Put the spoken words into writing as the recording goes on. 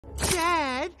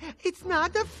Dad, it's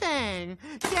not a fang.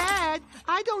 Dad,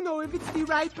 I don't know if it's the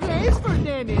right place for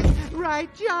Dennis. Right,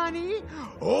 Johnny?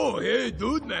 Oh, hey,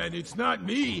 dude, man, it's not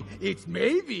me. It's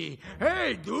Mavie.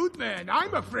 Hey, dude, man,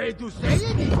 I'm afraid to say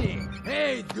anything.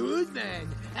 Hey, dude, man,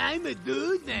 I'm a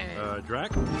dude, man.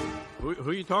 Drac? Who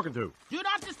are you talking to? Do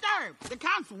not disturb. The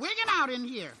count's wigging out in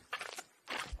here.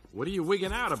 What are you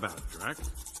wigging out about, Drac?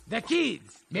 The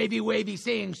kids. Maybe Wavy's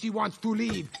saying she wants to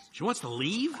leave. She wants to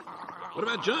leave? What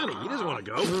about Johnny? He doesn't want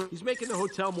to go. He's making the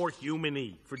hotel more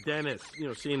human-y for Dennis,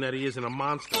 seeing that he isn't a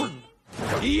monster.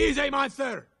 He is a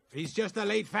monster. He's just a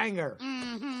late fanger.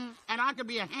 Mm-hmm. And I could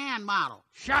be a hand model.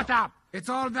 Shut up. It's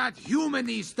all that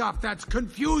human-y stuff that's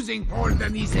confusing Paul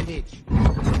Denisovich.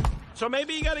 So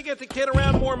maybe you gotta get the kid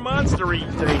around more monster-y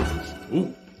things.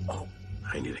 Ooh. Oh,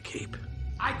 I need a cape.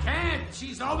 I can't.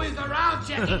 She's always around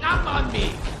checking up on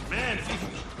me. Man,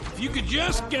 if you could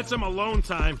just get some alone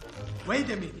time. Wait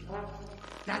a minute.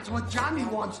 That's what Johnny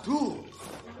wants too.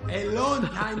 Alone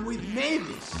time with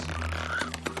Mavis.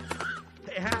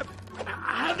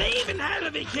 Have they even had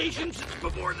a vacation since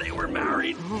before they were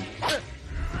married?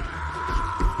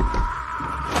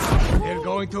 They're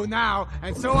going to now,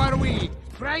 and so are we.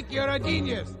 Frank, you're a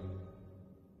genius.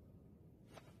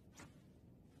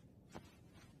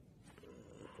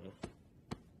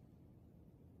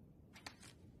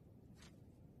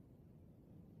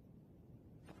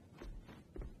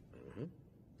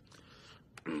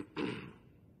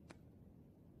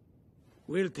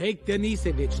 We'll take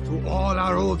Denisovich to all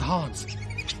our old haunts.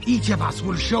 Each of us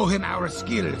will show him our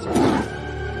skills.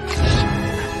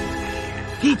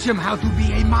 Teach him how to be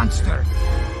a monster.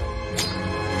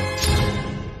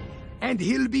 And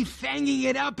he'll be fanging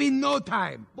it up in no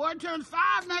time. Boy turns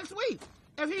 5 next week.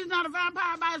 If he's not a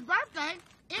vampire by his birthday,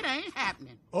 it ain't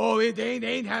happening. Oh, it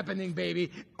ain't happening,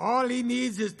 baby. All he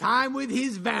needs is time with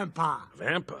his vampire.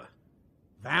 Vampire?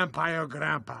 Vampire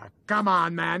grandpa. Come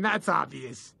on, man, that's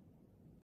obvious.